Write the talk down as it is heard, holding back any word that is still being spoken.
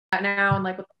now, and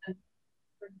like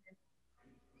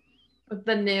with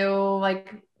the new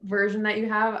like version that you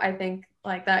have, I think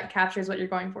like that captures what you're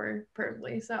going for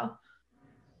perfectly. So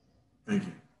Thank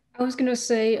you. I was gonna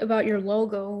say about your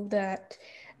logo that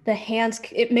the hands,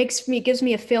 it gives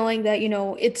me a feeling that,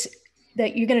 it's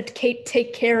that you're gonna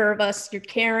take care of us. You're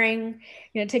caring,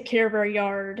 you're gonna take care of our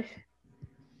yard.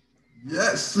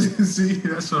 Yes, see,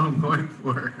 that's what I'm going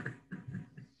for.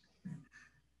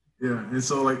 Yeah, and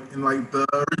so like the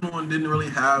original one didn't really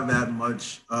have that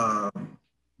much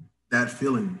that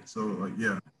feeling. So like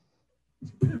yeah.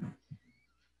 Yeah.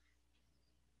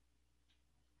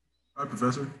 Hi,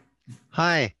 Professor.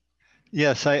 Hi.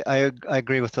 Yes, I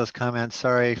agree with those comments.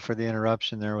 Sorry for the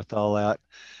interruption there with all that.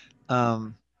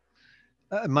 Um,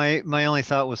 my only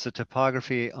thought was the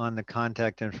topography on the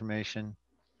contact information,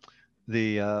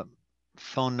 the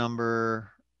phone number,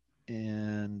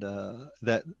 and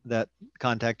that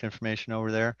contact information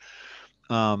over there.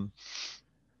 Um,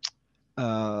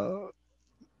 uh,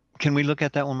 can we look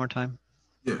at that one more time?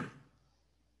 Yeah.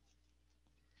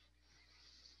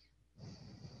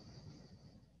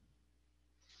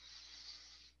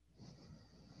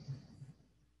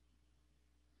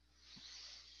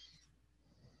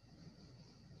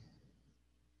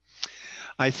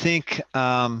 I think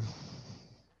to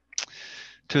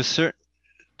a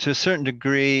certain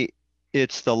degree,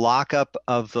 it's the lockup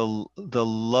of the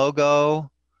logo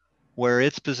where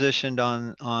it's positioned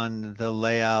on the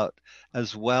layout,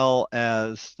 as well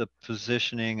as the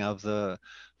positioning of the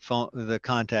phone, the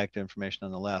contact information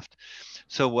on the left.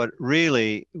 So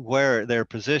where they're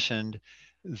positioned,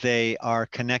 they are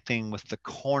connecting with the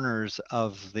corners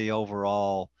of the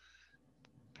overall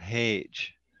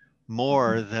page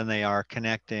more than they are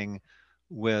connecting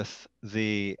with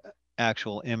the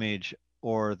actual image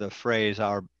or the phrase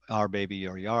our baby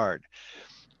your yard.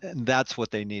 And that's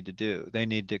what they need to do. They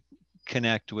need to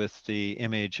connect with the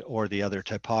image or the other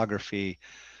typography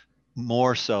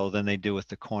more so than they do with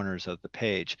the corners of the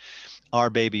page. Our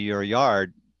baby your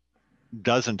yard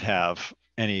doesn't have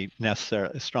any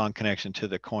necessary strong connection to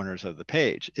the corners of the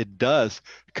page. It does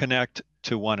connect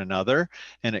to one another,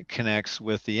 and it connects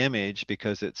with the image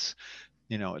because it's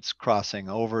crossing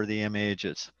over the image,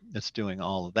 it's doing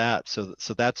all of that. So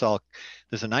that's all.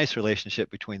 There's a nice relationship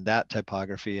between that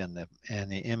typography and the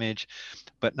image,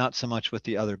 but not so much with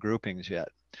the other groupings yet.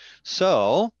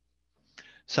 So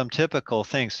some typical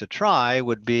things to try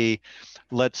would be,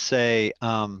 let's say,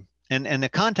 and the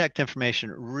contact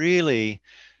information really,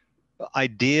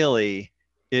 ideally,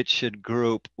 it should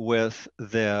group with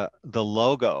the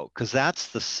logo, because that's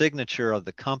the signature of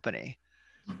the company,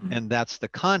 Mhm. and that's the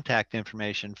contact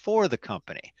information for the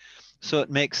company. So it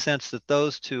makes sense that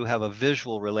those two have a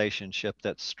visual relationship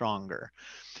that's stronger.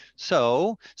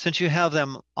 So since you have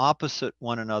them opposite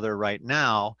one another right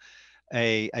now,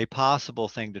 a possible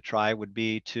thing to try would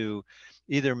be to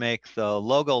either make the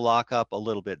logo lockup a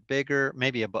little bit bigger,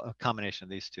 maybe a combination of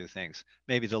these two things.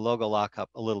 Maybe the logo lockup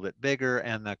a little bit bigger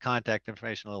and the contact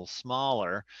information a little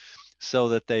smaller, so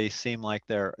that they seem like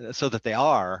so that they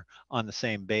are on the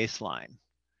same baseline.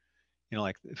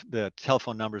 Like the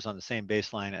telephone numbers on the same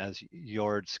baseline as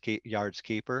Yard's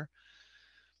Keeper,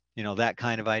 that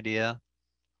kind of idea.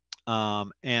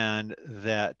 And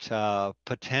that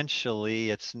potentially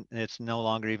it's no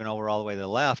longer even over all the way to the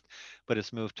left, but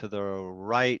it's moved to the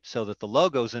right, so that the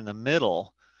logo's in the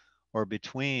middle or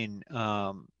between.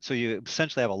 So you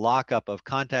essentially have a lockup of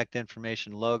contact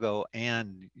information, logo,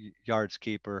 and Yard's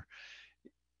Keeper.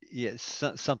 Yes,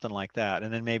 something like that.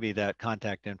 And then maybe that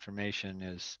contact information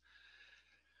is,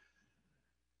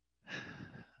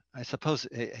 I suppose,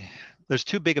 there's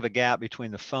too big of a gap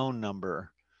between the phone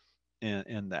number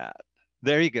and that.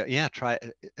 There you go. Yeah, try.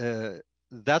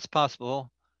 That's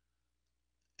possible.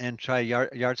 And try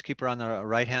Yard's Keeper on the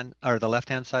right hand or the left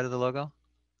hand side of the logo.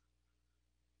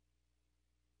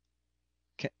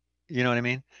 Okay, you know what I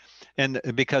mean? And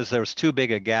because there was too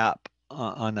big a gap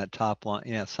on that top line,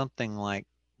 yeah, something like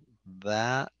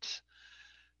that.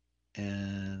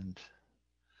 And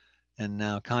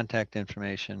now contact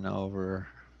information over.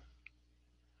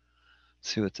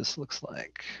 See what this looks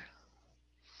like.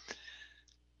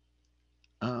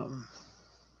 Um,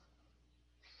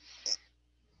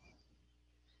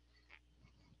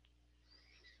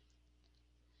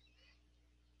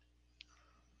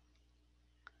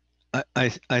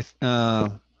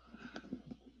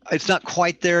 it's not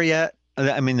quite there yet.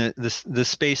 I mean, the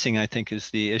spacing, I think, is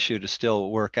the issue to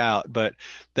still work out, but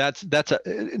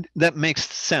that makes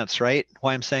sense, right?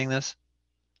 Why I'm saying this,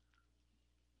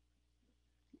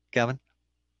 Gavin?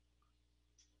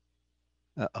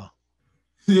 Uh-oh.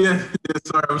 Yeah, yeah,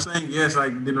 sorry, I'm saying yes. I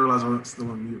didn't realize I was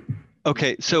still on mute.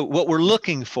 Okay, so what we're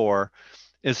looking for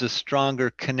is a stronger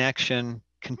connection,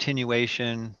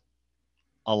 continuation,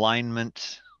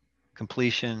 alignment,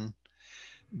 completion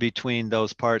between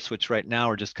those parts, which right now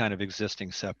are just kind of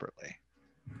existing separately.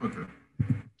 Okay.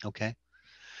 Okay.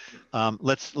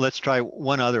 Let's try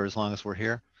one other as long as we're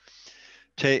here.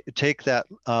 Take that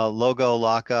logo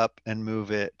lockup and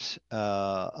move it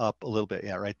up a little bit.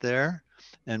 Yeah, right there.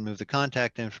 And move the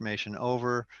contact information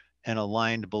over and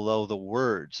aligned below the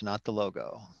words, not the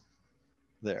logo.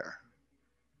 There.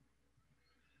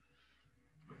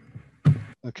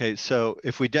 Okay, so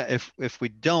if we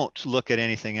don't look at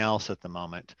anything else at the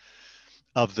moment,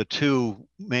 of the two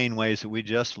main ways that we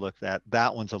just looked at,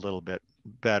 that one's a little bit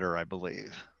better, I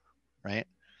believe, right?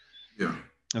 Yeah.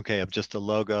 Okay, of just the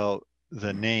logo,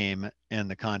 the name, and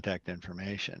the contact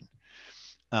information.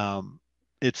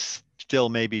 It's still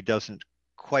maybe doesn't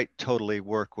quite totally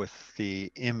work with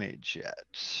the image yet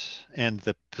and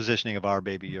the positioning of Our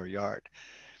Baby Your Yard.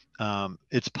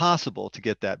 It's possible to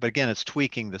get that, but again, it's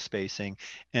tweaking the spacing,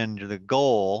 and the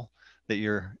goal that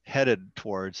you're headed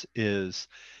towards is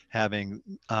having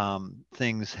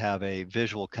things have a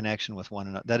visual connection with one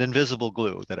another, that invisible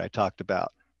glue that I talked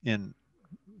about in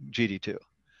GD2.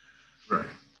 Right.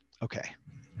 Okay.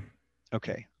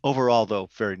 Okay. Overall, though,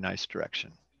 very nice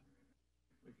direction.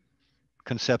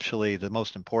 Conceptually, the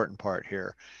most important part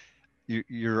here,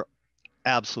 you're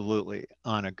absolutely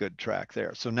on a good track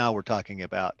there. So now we're talking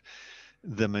about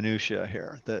the minutia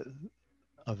here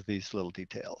of these little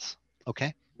details.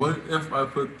 Okay. What if I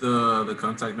put the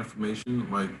contact information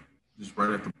like just right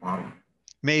at the bottom?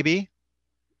 Maybe,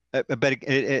 but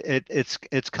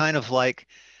it's kind of like,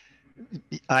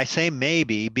 I say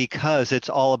maybe because it's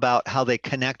all about how they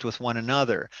connect with one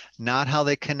another, not how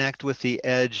they connect with the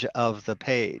edge of the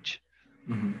page.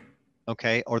 Mm-hmm.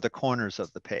 Okay, or the corners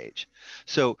of the page.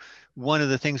 So one of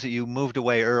the things that you moved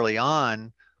away early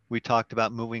on, we talked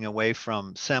about moving away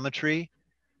from symmetry,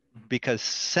 because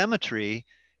symmetry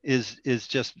is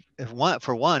just,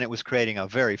 for one, it was creating a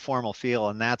very formal feel,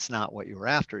 and that's not what you were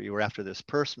after. You were after this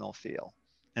personal feel,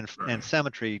 and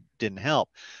symmetry didn't help.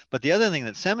 But the other thing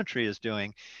that symmetry is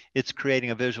doing, it's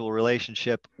creating a visual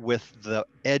relationship with the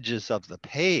edges of the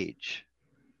page,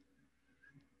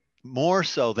 more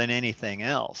so than anything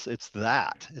else. It's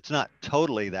that. It's not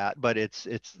totally that, but it's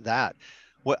that.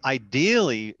 What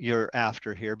ideally you're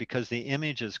after here, because the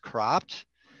image is cropped,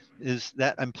 is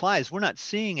that implies we're not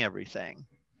seeing everything.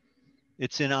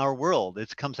 It's in our world.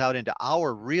 It comes out into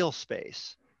our real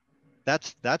space.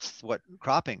 That's what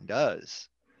cropping does.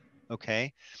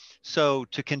 Okay. So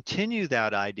to continue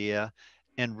that idea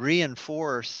and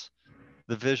reinforce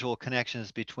the visual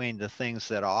connections between the things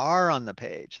that are on the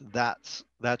page, that's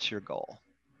your goal.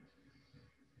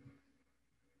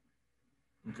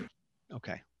 Okay.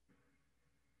 Okay.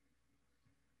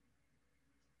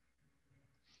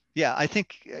 Yeah, I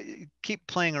think keep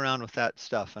playing around with that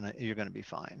stuff and you're going to be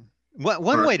fine.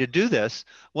 One way to do this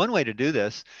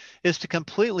is to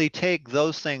completely take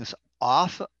those things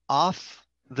off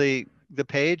the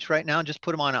page right now and just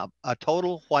put them on a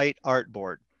total white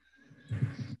artboard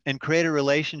and create a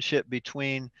relationship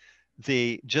between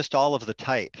just all of the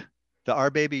type, the Our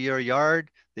Baby Your Yard,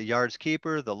 the Yard's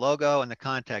Keeper, the logo, and the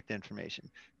contact information.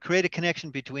 Create a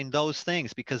connection between those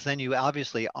things, because then you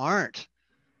obviously aren't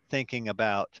thinking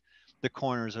about the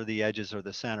corners or the edges or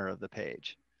the center of the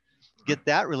page. Get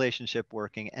that relationship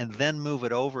working and then move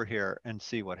it over here and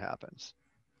see what happens.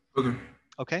 Okay.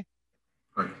 Okay.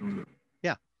 All right. Sounds good.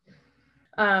 Yeah.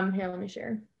 Here, let me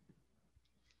share.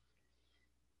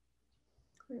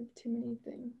 I have too many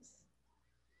things.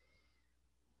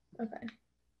 Okay.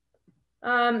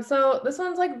 So this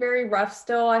one's like very rough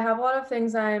still. I have a lot of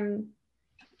things I'm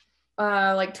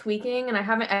like tweaking, and I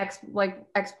haven't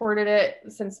exported it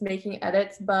since making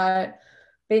edits, but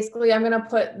basically I'm gonna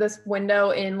put this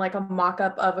window in like a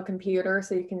mock-up of a computer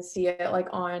so you can see it like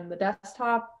on the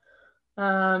desktop.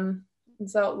 And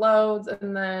so it loads,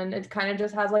 and then it kind of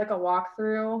just has like a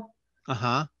walkthrough.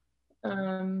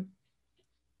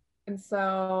 And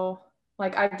so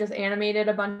like I've just animated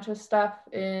a bunch of stuff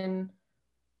in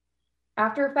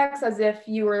After Effects as if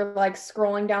you were like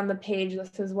scrolling down the page.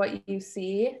 This is what you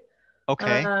see.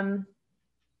 Okay.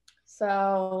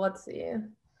 So let's see.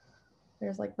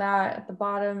 There's like that at the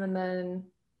bottom, and then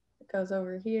it goes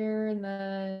over here, and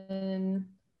then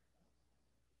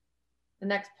the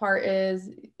next part is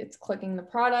it's clicking the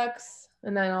products,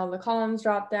 and then all the columns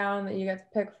drop down that you get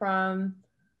to pick from.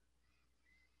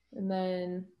 And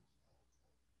then,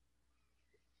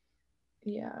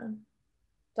 yeah.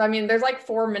 So, I mean, there's like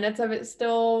 4 minutes of it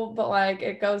still, but like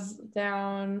it goes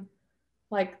down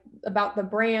like about the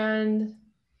brand.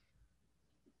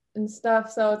 and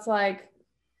stuff. So it's like,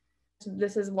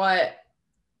 this is what,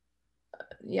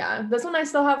 yeah, this one I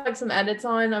still have like some edits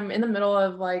on. I'm in the middle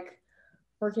of like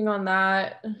working on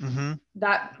that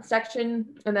that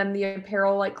section, and then the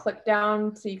apparel like click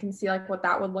down so you can see like what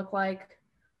that would look like.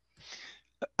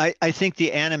 I think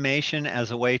the animation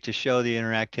as a way to show the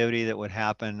interactivity that would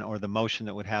happen or the motion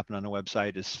that would happen on the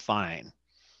website is fine.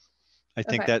 I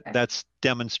think Okay. that's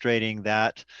demonstrating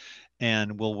that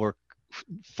and will work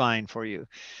fine for you.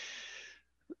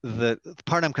 The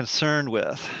part I'm concerned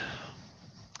with,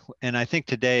 and I think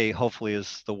today hopefully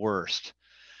is the worst,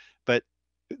 but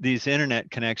these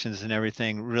internet connections and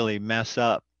everything really mess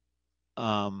up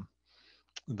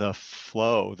the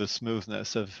flow, the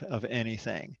smoothness of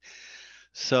anything.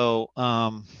 So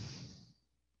Oh,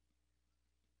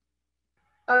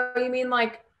 you mean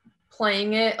like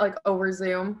playing it like over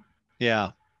Zoom?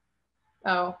 yeah.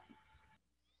 Oh.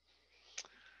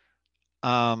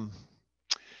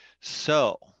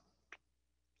 So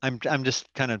I'm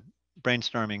just kind of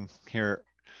brainstorming here.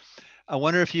 I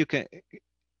wonder if you can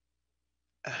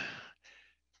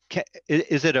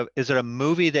is it a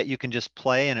movie that you can just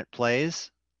play and it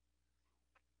plays?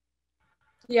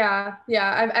 Yeah,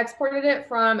 I've exported it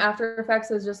from After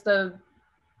Effects as just a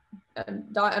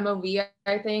 .mov,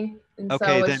 I think, and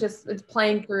Okay, so then it's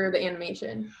playing through the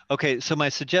animation. okay, so my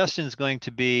suggestion is going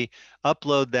to be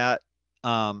upload that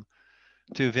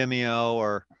to Vimeo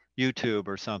or YouTube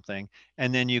or something,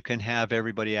 and then you can have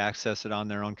everybody access it on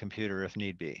their own computer if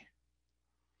need be.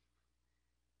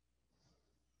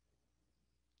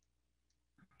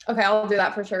 Okay, I'll do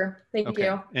that for sure. Thank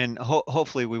you. And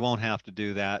hopefully we won't have to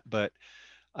do that, but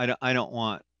I don't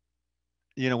want,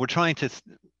 we're trying to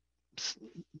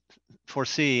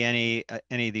foresee any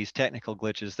of these technical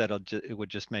glitches it would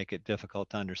just make it difficult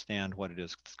to understand what it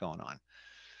is that's going on.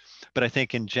 But I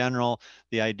think in general,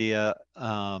 the idea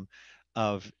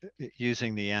of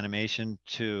using the animation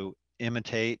to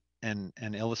imitate and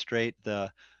illustrate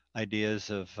the ideas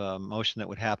of motion that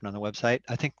would happen on the website,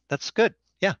 I think that's good.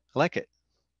 Yeah, I like it.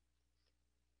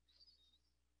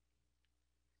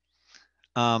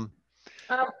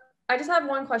 I just have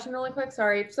one question really quick.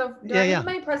 Sorry. So during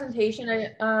my presentation,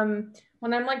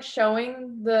 when I'm like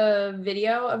showing the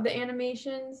video of the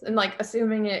animations and like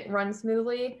assuming it runs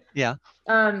smoothly, do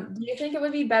you think it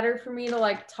would be better for me to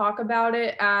like talk about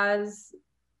it as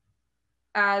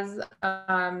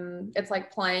it's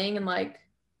like playing and like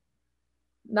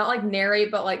not like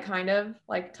narrate, but like kind of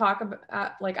like talk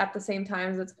about like at the same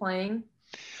time as it's playing,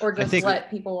 or just let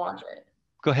people watch it?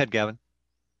 Go ahead, Gavin.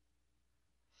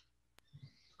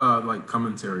 Like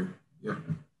commentary.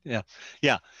 Yeah.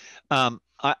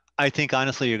 I think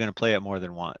honestly you're going to play it more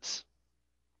than once.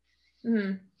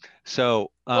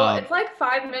 So well, it's like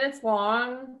 5 minutes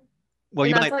long. Well,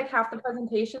 and that's like half the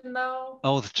presentation though.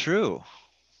 Oh, true.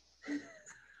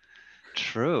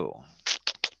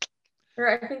 Or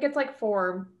I think it's like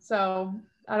 4, so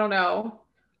I don't know.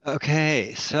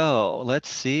 Okay, so let's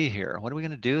see here. What are we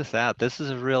going to do with that? This is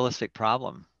a realistic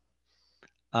problem.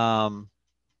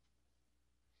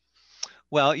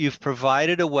 Well, you've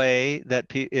provided a way that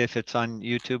if it's on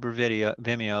YouTube or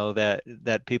Vimeo,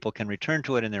 that people can return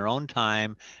to it in their own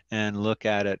time and look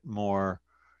at it more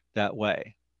that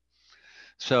way.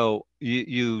 So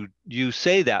you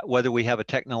say that whether we have a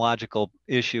technological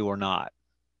issue or not.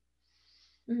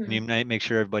 And you might make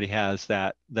sure everybody has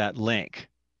that link.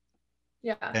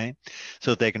 Yeah. Okay,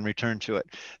 so that they can return to it.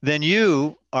 Then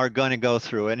you are going to go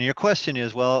through it. And your question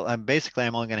is, well, I'm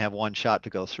only going to have one shot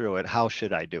to go through it. How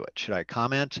should I do it? Should I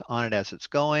comment on it as it's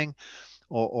going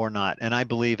or not? And I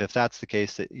believe if that's the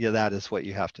case, that is what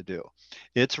you have to do.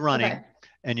 It's running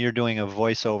and you're doing a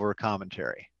voiceover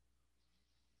commentary.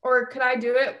 Or could I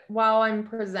do it while I'm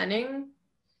presenting?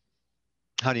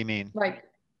 How do you mean? Like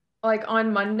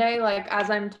on Monday, like as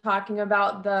I'm talking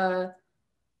about the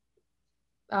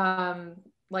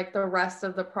like the rest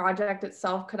of the project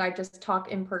itself, could I just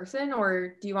talk in person,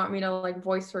 or do you want me to like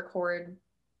voice record?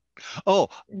 Oh,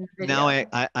 now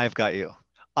I've got you.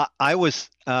 I was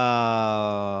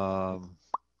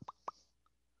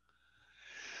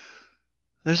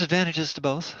there's advantages to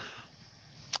both.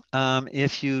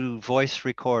 If you voice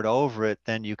record over it,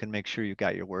 then you can make sure you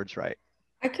got your words right.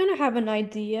 I kind of have an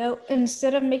idea.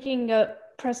 Instead of making a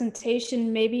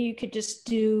presentation, maybe you could just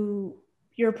do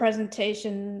your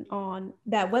presentation on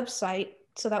that website,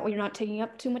 so that way you're not taking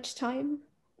up too much time.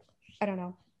 I don't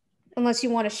know, unless you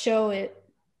want to show it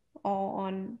all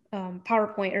on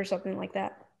PowerPoint or something like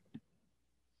that.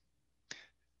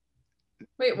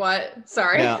 Wait, what?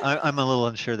 Sorry. Yeah, I'm a little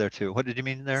unsure there too. What did you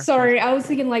mean there? Sorry, I was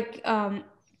thinking like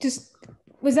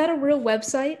was that a real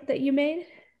website that you made?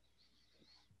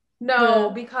 No,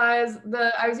 The because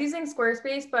I was using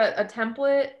Squarespace, but a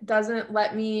template doesn't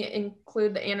let me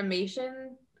include the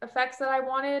animation effects that I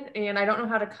wanted, and I don't know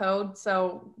how to code,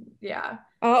 so yeah.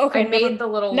 oh, I okay, made the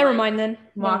little never like mind then. Never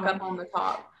mock-up mind. on the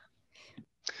top.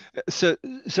 So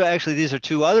actually, these are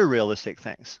two other realistic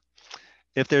things.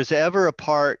 If there's ever a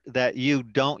part that you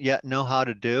don't yet know how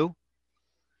to do,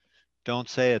 don't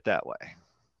say it that way.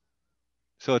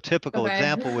 So a typical Okay.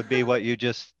 example would be what you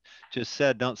just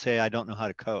said. Don't say, I don't know how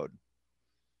to code.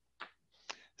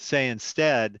 Say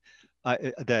instead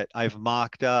that I've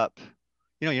mocked up,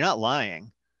 you're not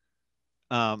lying,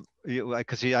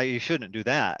 because you shouldn't do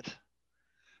that.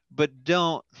 But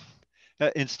don't,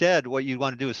 instead, what you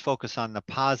want to do is focus on the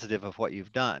positive of what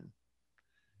you've done,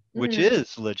 which Mhm.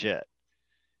 is legit.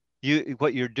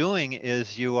 What you're doing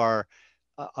is you are,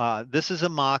 this is a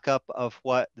mock-up of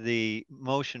what the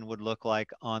motion would look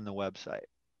like on the website.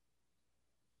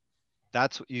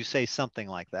 That's what you say, something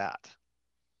like that.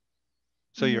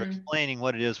 So you're Mhm. explaining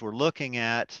what it is we're looking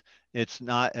at. It's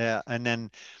not,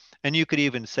 and you could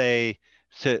even say,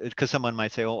 because someone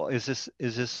might say, "Well, is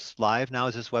this live now?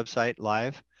 Is this website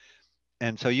live?"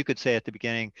 And so you could say at the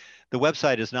beginning, the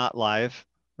website is not live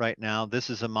right now. This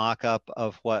is a mock-up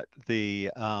of what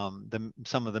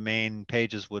some of the main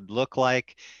pages would look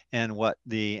like and what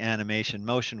the animation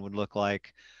motion would look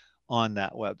like on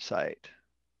that website.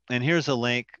 And here's a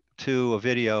link to a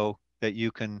video that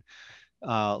you can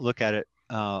look at it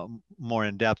more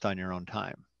in depth on your own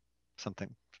time,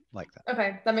 something like that.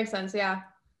 Okay, that makes sense. Yeah.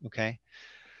 Okay.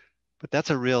 But that's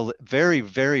a real, very,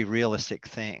 very realistic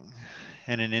thing.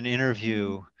 And in an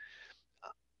interview,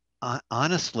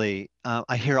 honestly,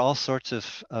 I hear all sorts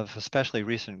of especially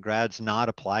recent grads not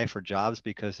apply for jobs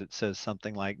because it says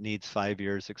something like needs 5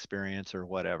 years experience or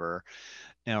whatever,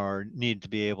 or need to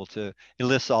be able to, it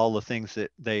lists all the things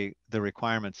that the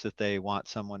requirements that they want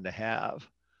someone to have.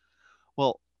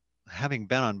 Well, having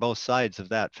been on both sides of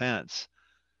that fence,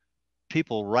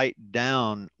 people write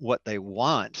down what they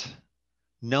want,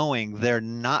 knowing they're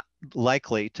not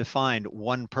likely to find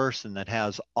one person that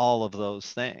has all of those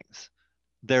things.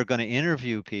 They're going to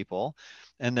interview people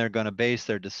and they're going to base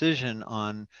their decision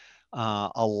on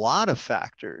a lot of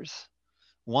factors.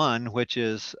 One, which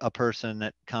is a person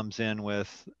that comes in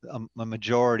with a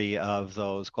majority of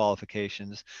those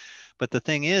qualifications. But the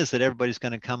thing is that everybody's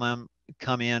going to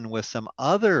come in with some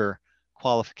other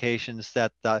qualifications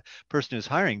that the person who's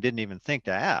hiring didn't even think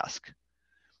to ask,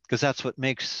 because that's what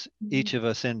makes each of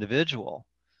us individual.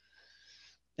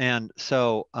 And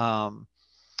so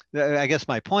I guess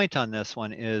my point on this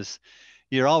one is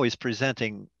you're always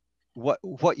presenting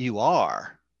what you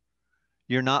are.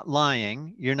 You're not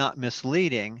lying, you're not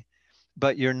misleading,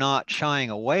 but you're not shying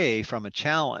away from a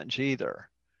challenge either.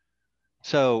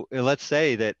 So let's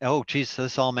say that, oh, geez,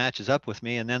 this all matches up with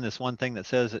me. And then this one thing that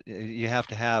says that you have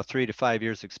to have 3 to 5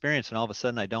 years experience and all of a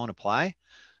sudden I don't apply.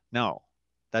 No,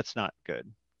 that's not good.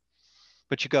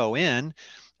 But you go in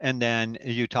and then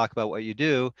you talk about what you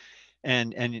do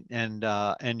and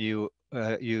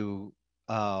you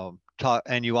talk,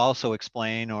 and you also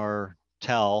explain or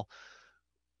tell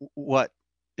what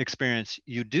experience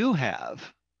you do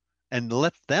have and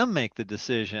let them make the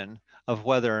decision of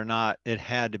whether or not it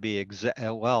had to be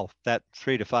well, that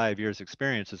 3 to 5 years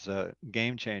experience is a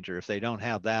game changer. If they don't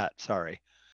have that, sorry,